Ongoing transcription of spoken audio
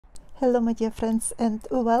Hello my dear friends and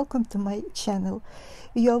welcome to my channel.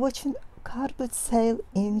 You are watching cardboard sale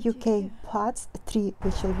in UK part 3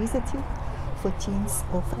 which will visit you 14th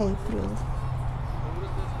of April.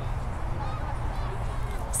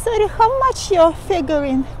 Sorry, how much your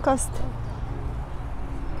figurine cost?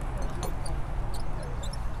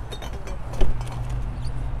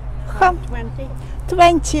 How?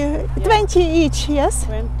 20 each, yes?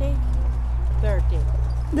 20, 30.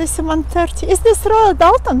 This 130. Is this Royal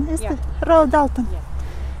Doulton? Is Yeah. it Royal Doulton? Yeah.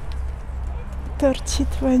 30,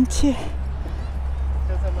 20.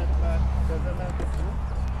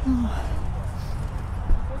 Oh.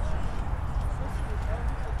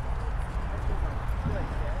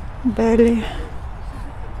 Barely.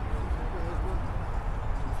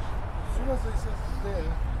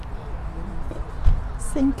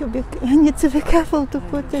 Thank you. I need to be careful to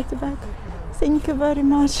put it back. Thank you very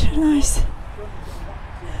much. Nice.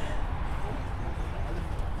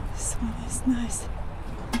 This one is nice.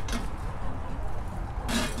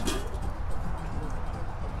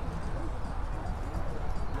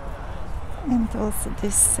 And also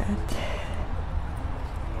this set.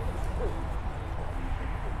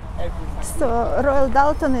 So Royal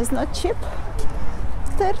Doulton is not cheap.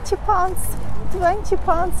 £30,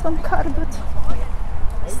 £20 on cardboard.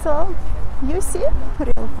 So you see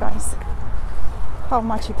real price. How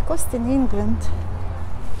much it costs in England.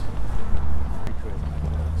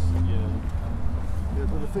 Yeah,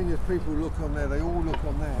 but the thing is, people look on there. They all look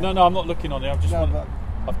on there. No, I'm not looking on it. I've just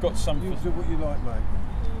I've got some. You do what you like, mate.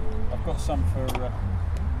 I've got some for.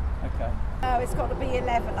 Okay. No, it's got to be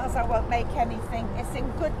 11, as I won't make anything. It's in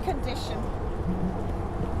good condition.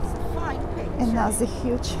 It's a fine picture. Another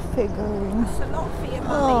huge figurine. It's a lot for your money.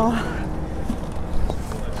 Oh,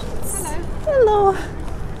 Hello. hello.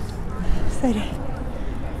 Sorry.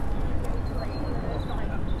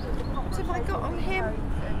 What have I got on him?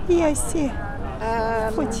 Yeah, I see.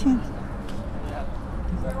 14.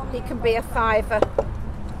 He can be a fiver.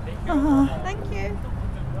 Thank you.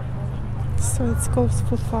 So it goes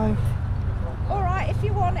for 5. All right, if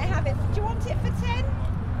you want it, have it. Do you want it for 10?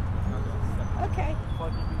 Okay.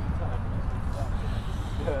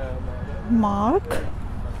 Mark.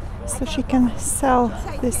 So she can sell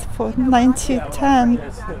this for 90, 10.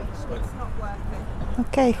 It's not worth it.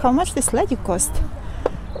 Okay, how much this lady cost?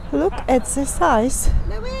 Look at the size.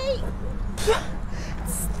 Louis!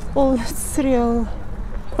 Oh, it's real.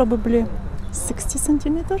 Probably 60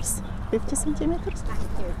 centimeters, 50 centimeters. Thank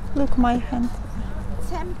you. Look, my hand.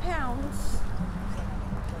 £10.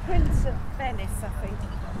 Prince of Venice, I think.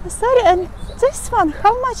 Sorry, and this one,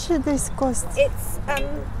 how much this cost? It's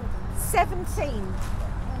 17.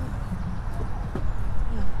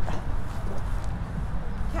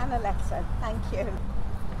 Canaletto, thank you.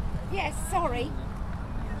 Yes, sorry.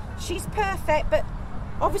 She's perfect, but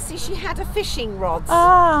obviously she had a fishing rods.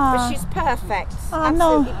 But she's perfect.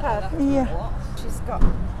 Absolutely perfect. Yeah. She's got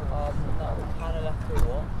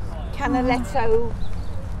Canaletto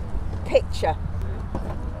picture.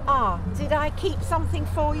 Ah, did I keep something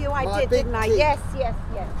for you? I did, didn't I? Yes, yes,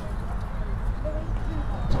 yes.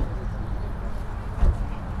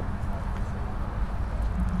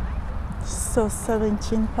 So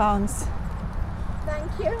 17 pounds.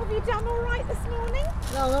 Thank you. Have you done all right this morning?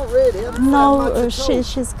 No, not really. I haven't No, found much at all.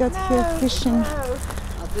 she's got her fishing No.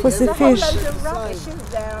 for the There's a whole fish. load of rubbish,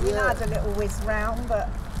 isn't there? I mean, Yeah. I had a little whiz round, but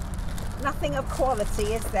nothing of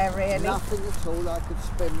quality, is there really? Nothing at all I could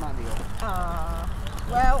spend money on. Ah,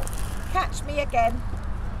 well, catch me again.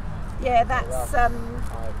 Yeah, that's I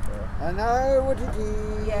know what it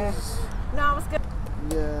is. yeah. No, I was good,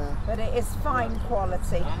 Yeah. but it is fine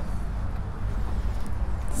quality.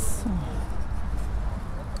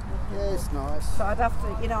 Yeah, it's nice. So I'd have to,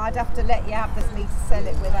 I'd have to let you have this me to sell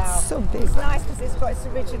it without. So big. It's nice because it's got its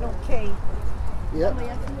original key. Yep.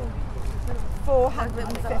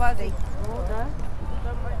 450.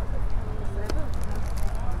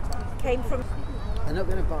 Came from. I'm not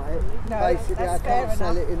going to buy it. No, Basically, I that's fair can't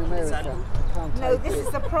sell enough. it in America. I can't No, take this it. is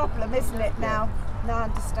the problem, isn't it now? No, I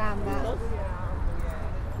understand that.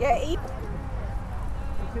 Yeah,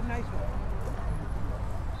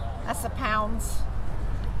 that's £1.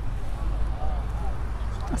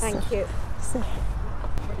 Thank you. So-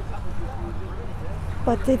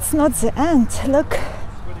 But it's not the end. Look.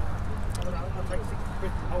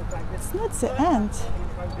 It's not the end.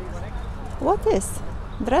 What is?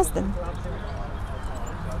 Dresden.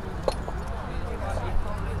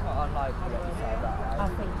 I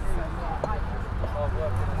think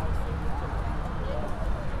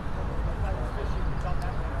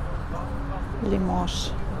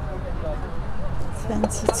Limoges.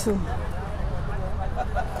 22.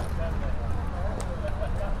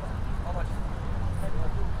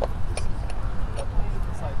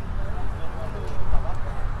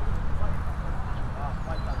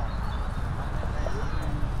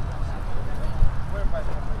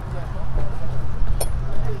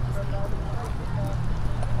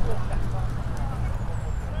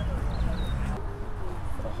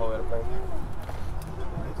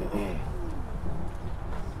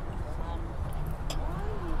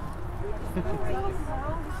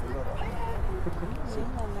 Sim,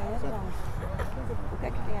 o que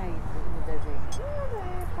é que tem aí no desenho?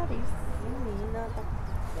 É Paris. Menina, tá...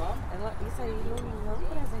 isso aí não é um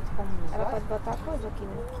presente comum. Ela pode botar coisa aqui,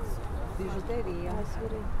 né? Bijuteria. Ah,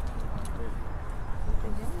 segura aí.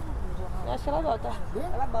 Entendeu? Eu acho que ela bota.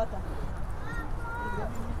 Ela bota.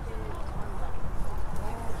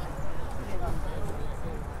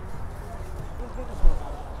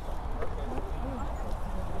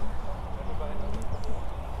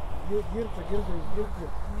 Гирка.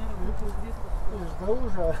 Да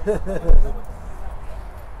уже.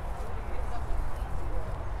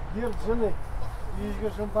 Гирк, жены.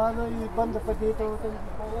 И шампана, и банда поднята вот там.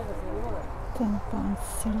 10 pounds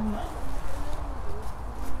silver.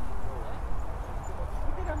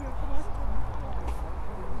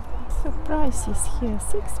 So prices here: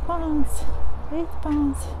 6 pounds, 8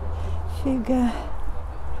 pounds, figure,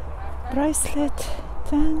 bracelet,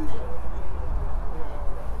 10.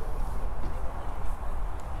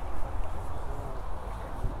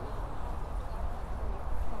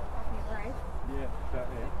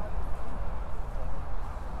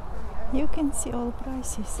 You can see all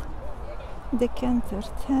prices. Decanter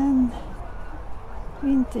 10,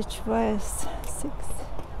 vintage vase 6,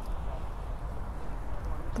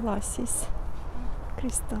 glasses,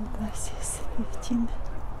 crystal glasses 15,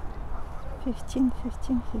 15,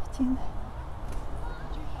 15, 15.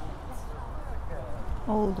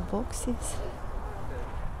 Old boxes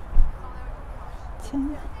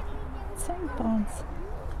 10 pounds,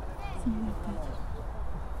 something like that.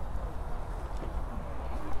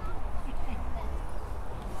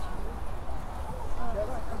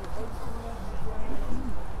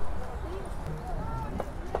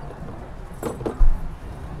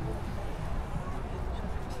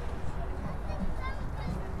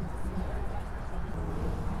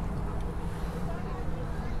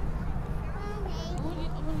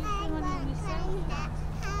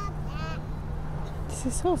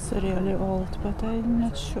 This is also really old, but I'm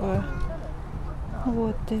not sure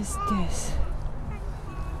what is this.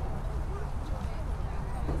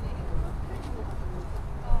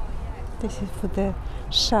 This is for the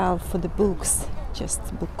shelf for the books, just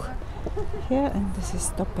book here, and this is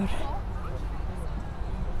stopper.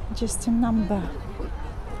 Just a number.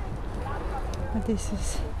 But this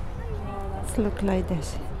is, let's look like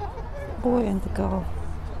this. Boy and girl.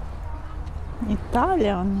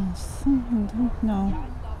 Italian, I don't know.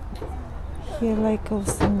 Here like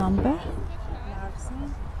also number.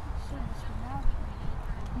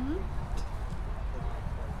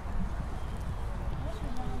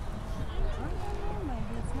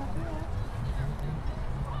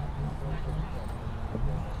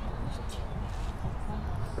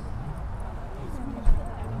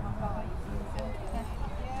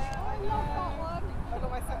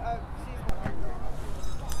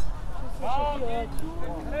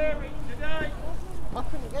 I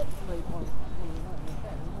couldn't get to leave one.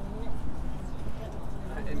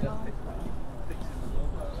 End up fixing the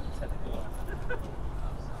technical.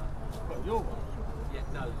 What, your one? Yeah,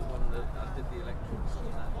 no, the one that I did the electrics on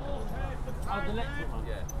that. Oh, the electric one?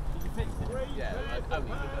 Yeah. Did you fix it? Yeah, I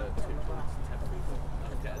only did 2 points temporary, but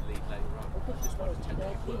I'll get a lead later on. I just wanted to check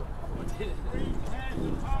it work. I did it.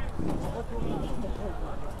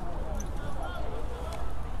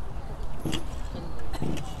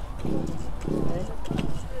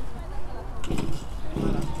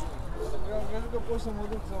 Vezi că pot să mă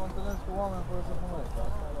duc să mă întâlnesc cu oameni fără să fumez.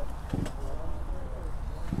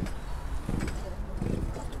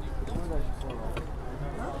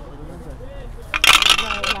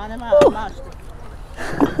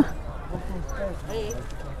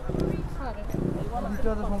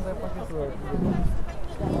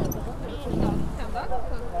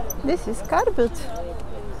 This is cardboard.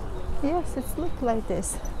 Yes, it looks like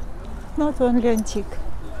this. Not only antique.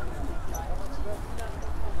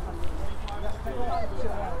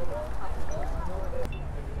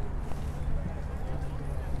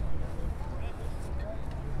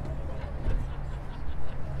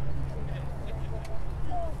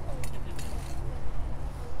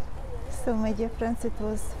 So my dear friends, it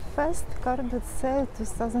was first cardboard sale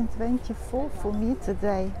 2024 for me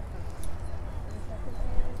today,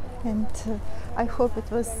 and I hope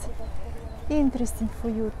it was interesting for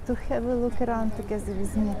you to have a look around together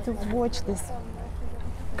with me, to watch this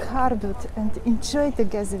cardboard and enjoy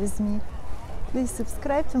together with me. Please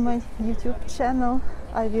subscribe to my YouTube channel.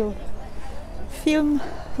 I will film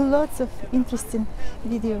lots of interesting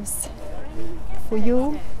videos for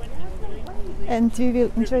you, and we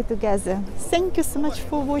will enjoy together. Thank you so much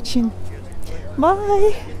for watching.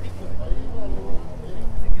 Bye!